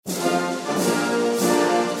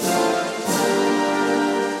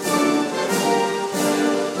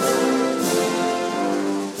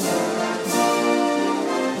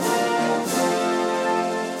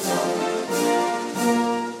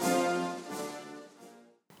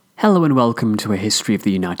Hello and welcome to A History of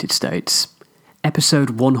the United States,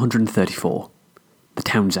 episode 134, the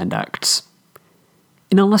Townshend Acts.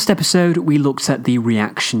 In our last episode, we looked at the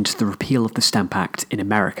reaction to the repeal of the Stamp Act in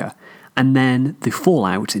America, and then the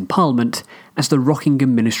fallout in Parliament as the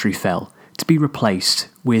Rockingham Ministry fell to be replaced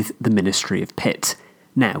with the Ministry of Pitt,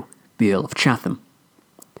 now the Earl of Chatham.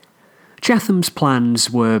 Chatham's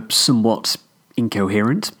plans were somewhat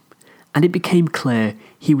incoherent, and it became clear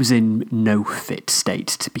he was in no fit state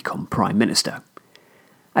to become Prime Minister.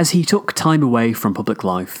 As he took time away from public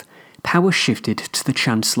life, power shifted to the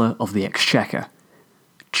Chancellor of the Exchequer,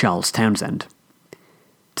 Charles Townshend.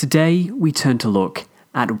 Today we turn to look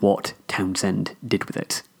at what Townshend did with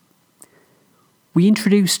it. We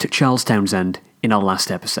introduced Charles Townshend in our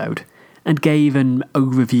last episode, and gave an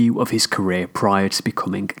overview of his career prior to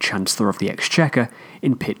becoming Chancellor of the Exchequer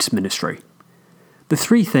in Pitt's ministry. The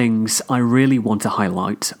three things I really want to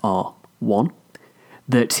highlight are 1.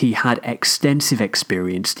 That he had extensive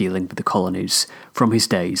experience dealing with the colonies from his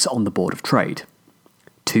days on the Board of Trade.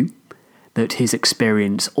 2. That his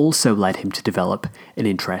experience also led him to develop an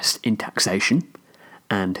interest in taxation.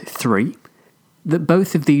 And 3. That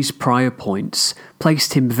both of these prior points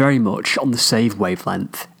placed him very much on the same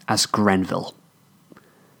wavelength as Grenville.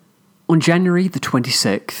 On January the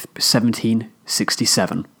 26th,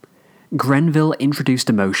 1767, Grenville introduced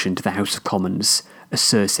a motion to the House of Commons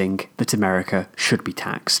asserting that America should be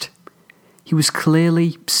taxed. He was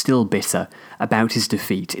clearly still bitter about his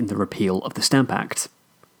defeat in the repeal of the Stamp Act.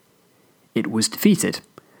 It was defeated,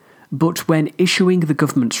 but when issuing the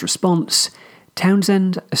government's response,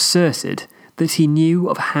 Townshend asserted that he knew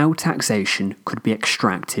of how taxation could be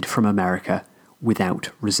extracted from America without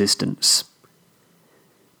resistance.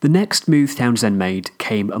 The next move Townshend made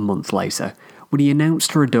came a month later, when he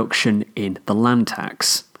announced a reduction in the land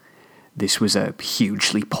tax. This was a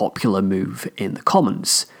hugely popular move in the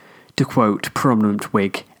Commons. To quote prominent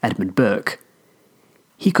Whig Edmund Burke,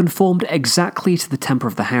 "He conformed exactly to the temper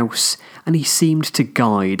of the House, and he seemed to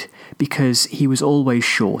guide because he was always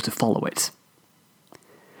sure to follow it."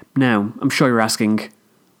 Now, I'm sure you're asking,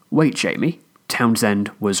 wait Jamie, Townshend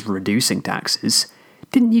was reducing taxes.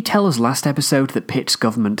 Didn't you tell us last episode that Pitt's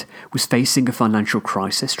government was facing a financial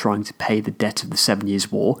crisis trying to pay the debt of the 7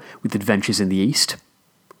 Years' War with adventures in the East?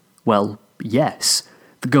 Well, yes,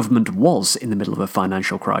 the government was in the middle of a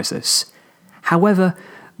financial crisis. However,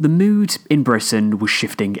 the mood in Britain was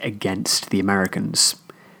shifting against the Americans.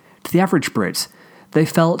 To the average Brit, they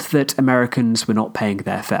felt that Americans were not paying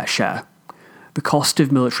their fair share. The cost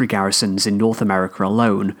of military garrisons in North America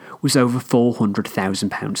alone was over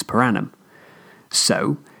 £400,000 per annum.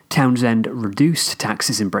 So, Townshend reduced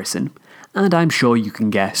taxes in Britain, and I'm sure you can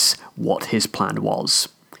guess what his plan was.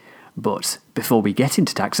 But before we get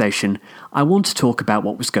into taxation, I want to talk about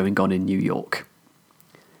what was going on in New York.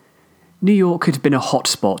 New York had been a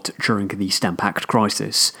hotspot during the Stamp Act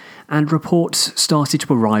crisis, and reports started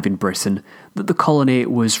to arrive in Britain that the colony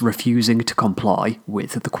was refusing to comply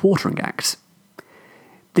with the Quartering Act.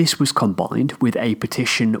 This was combined with a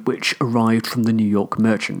petition which arrived from the New York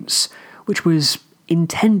merchants, which was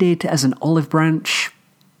intended as an olive branch.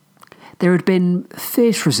 There had been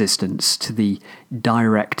fierce resistance to the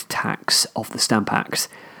direct tax of the Stamp Act,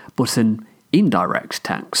 but an indirect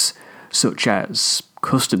tax, such as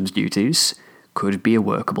customs duties, could be a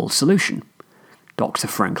workable solution. Dr.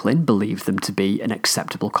 Franklin believed them to be an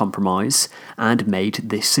acceptable compromise and made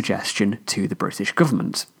this suggestion to the British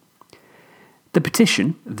government. The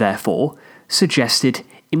petition, therefore, suggested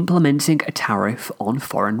implementing a tariff on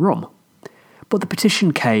foreign rum. But the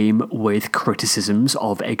petition came with criticisms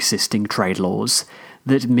of existing trade laws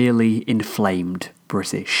that merely inflamed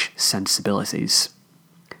British sensibilities.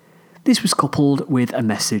 This was coupled with a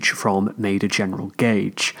message from Major General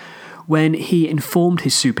Gage, when he informed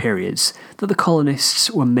his superiors that the colonists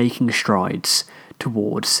were making strides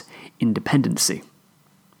towards independency.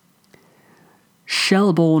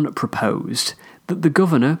 Shelburne proposed that the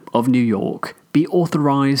governor of New York be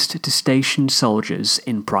authorised to station soldiers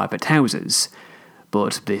in private houses,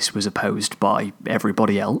 but this was opposed by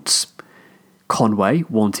everybody else. Conway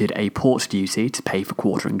wanted a port duty to pay for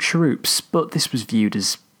quartering troops, but this was viewed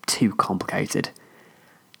as too complicated.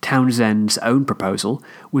 Townshend's own proposal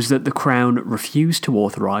was that the Crown refuse to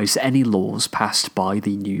authorise any laws passed by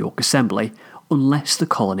the New York Assembly unless the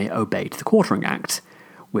colony obeyed the Quartering Act,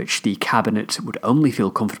 which the Cabinet would only feel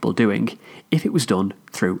comfortable doing if it was done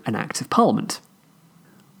through an Act of Parliament.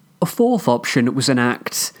 A fourth option was an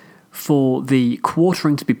act for the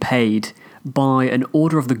quartering to be paid by an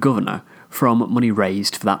order of the governor from money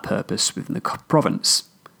raised for that purpose within the province.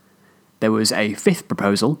 There was a fifth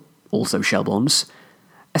proposal, also Shelburne's,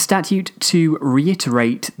 A statute to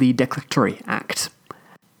reiterate the Declaratory Act.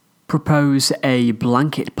 Propose a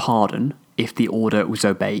blanket pardon if the order was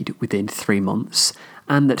obeyed within 3 months,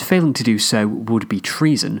 and that failing to do so would be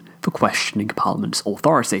treason for questioning Parliament's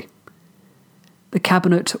authority. The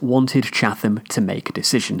Cabinet wanted Chatham to make a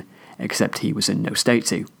decision, except he was in no state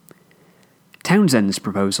to. Townshend's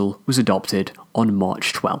proposal was adopted on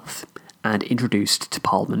March 12th and introduced to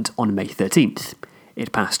Parliament on May 13th.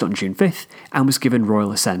 It passed on June 5th and was given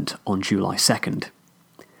royal assent on July 2nd.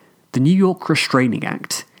 The New York Restraining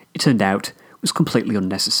Act, it turned out, was completely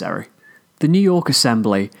unnecessary. The New York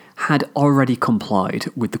Assembly had already complied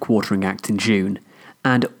with the Quartering Act in June,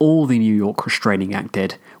 and all the New York Restraining Act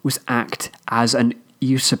did was act as an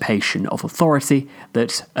usurpation of authority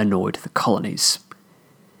that annoyed the colonies.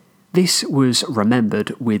 This was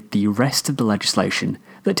remembered with the rest of the legislation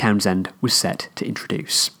that Townshend was set to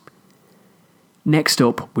introduce. Next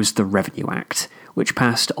up was the Revenue Act, which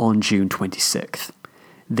passed on June 26th.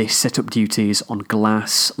 This set up duties on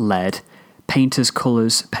glass, lead, painters'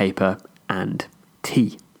 colours, paper, and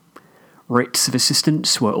tea. Writs of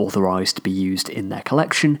assistance were authorised to be used in their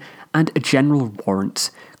collection, and a general warrant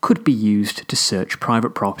could be used to search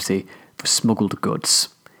private property for smuggled goods.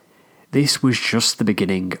 This was just the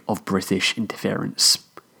beginning of British interference.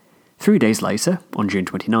 3 days later, on June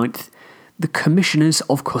 29th, the Commissioners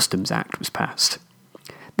of Customs Act was passed.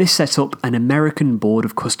 This set up an American Board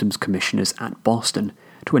of Customs Commissioners at Boston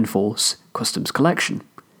to enforce customs collection.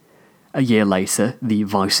 A year later, the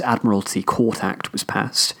Vice Admiralty Court Act was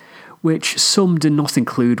passed, which some did not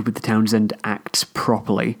include with the Townshend Acts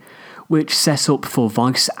properly, which set up for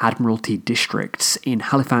Vice Admiralty districts in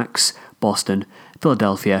Halifax, Boston,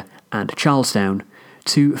 Philadelphia, and Charlestown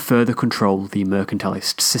to further control the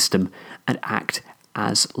mercantilist system and act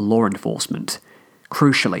as law enforcement,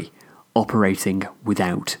 crucially, operating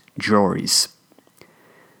without juries.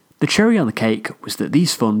 The cherry on the cake was that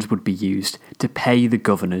these funds would be used to pay the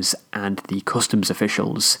governors and the customs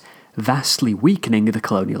officials, vastly weakening the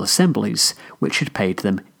colonial assemblies which had paid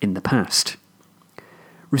them in the past.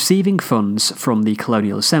 Receiving funds from the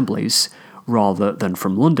colonial assemblies, rather than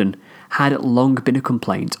from London, had long been a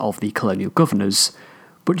complaint of the colonial governors,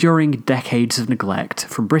 but during decades of neglect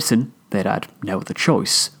from Britain, they'd had no other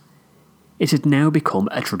choice. It had now become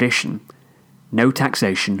a tradition. No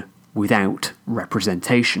taxation without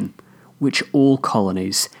representation, which all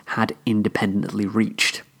colonies had independently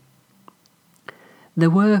reached. There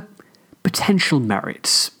were potential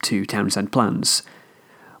merits to Townshend plans,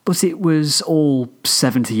 but it was all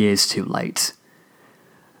 70 years too late.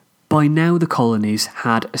 By now the colonies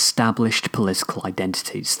had established political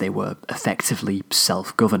identities. They were effectively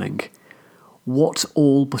self-governing. What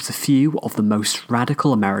all but a few of the most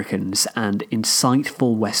radical Americans and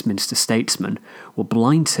insightful Westminster statesmen were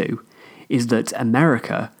blind to is that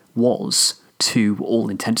America was, to all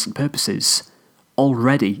intents and purposes,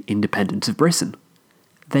 already independent of Britain.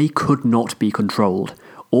 They could not be controlled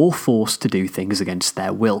or forced to do things against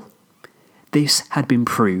their will. This had been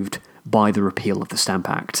proved by the repeal of the Stamp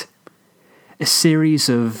Act. A series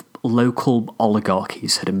of local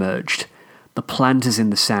oligarchies had emerged, the planters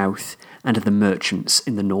in the south and the merchants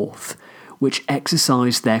in the north, which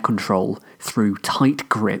exercised their control through tight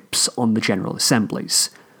grips on the General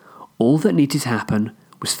Assemblies. All that needed to happen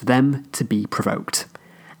was for them to be provoked,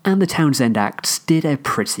 and the Townshend Acts did a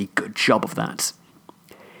pretty good job of that.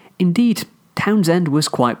 Indeed, Townshend was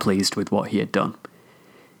quite pleased with what he had done.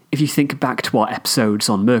 If you think back to our episodes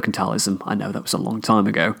on mercantilism, I know that was a long time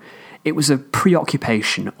ago, it was a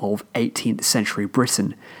preoccupation of 18th century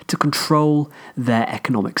Britain to control their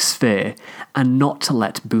economic sphere and not to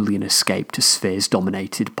let bullion escape to spheres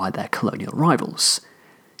dominated by their colonial rivals.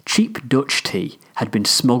 Cheap Dutch tea had been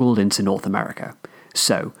smuggled into North America,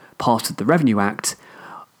 so part of the Revenue Act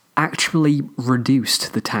actually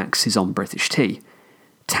reduced the taxes on British tea.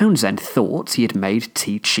 Townshend thought he had made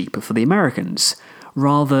tea cheaper for the Americans,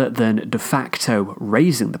 rather than de facto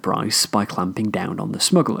raising the price by clamping down on the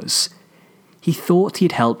smugglers. He thought he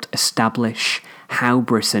had helped establish how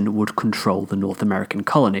Britain would control the North American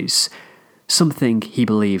colonies, something he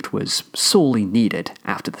believed was sorely needed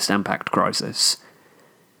after the Stamp Act crisis.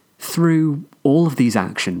 Through all of these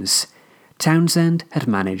actions, Townshend had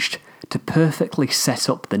managed to perfectly set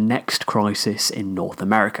up the next crisis in North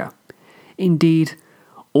America. Indeed,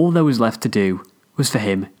 all there was left to do was for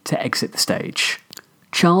him to exit the stage.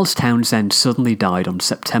 Charles Townshend suddenly died on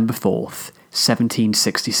September 4th,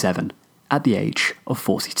 1767, at the age of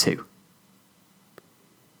 42.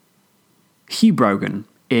 Hugh Brogan,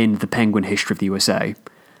 in The Penguin History of the USA,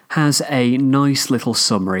 has a nice little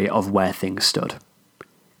summary of where things stood.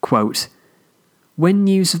 Quote, When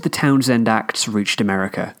news of the Townshend Acts reached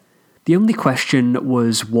America, the only question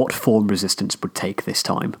was what form resistance would take this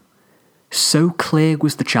time. So clear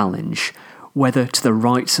was the challenge, whether to the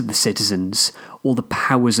rights of the citizens or the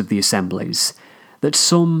powers of the assemblies, that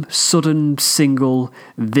some sudden, single,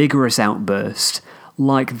 vigorous outburst,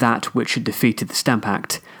 like that which had defeated the Stamp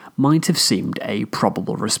Act, might have seemed a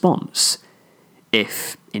probable response.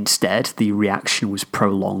 If, instead, the reaction was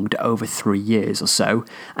prolonged over 3 years or so,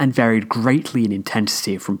 and varied greatly in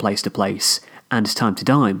intensity from place to place and time to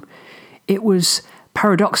time, it was,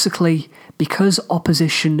 paradoxically, because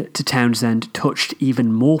opposition to Townshend touched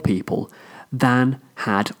even more people than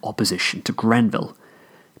had opposition to Grenville,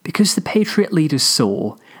 because the Patriot leaders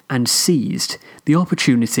saw and seized the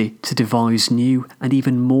opportunity to devise new and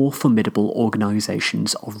even more formidable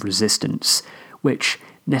organisations of resistance, which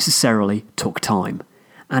necessarily took time,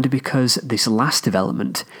 and because this last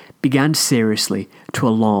development began seriously to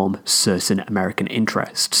alarm certain American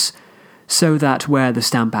interests, so that where the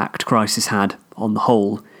Stamp Act crisis had, on the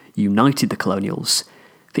whole, united the colonials,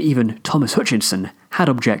 for even Thomas Hutchinson had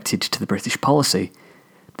objected to the British policy,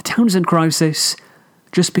 the Townshend crisis,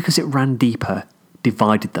 just because it ran deeper,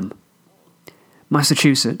 divided them.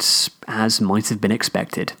 Massachusetts, as might have been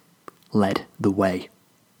expected, led the way.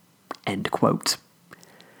 End quote.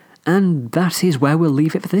 And that is where we'll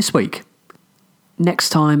leave it for this week. Next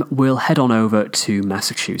time, we'll head on over to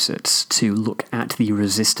Massachusetts to look at the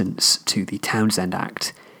resistance to the Townshend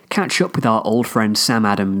Act, catch up with our old friend Sam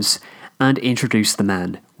Adams, and introduce the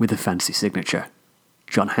man with the fancy signature,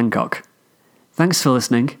 John Hancock. Thanks for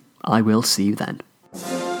listening. I will see you then.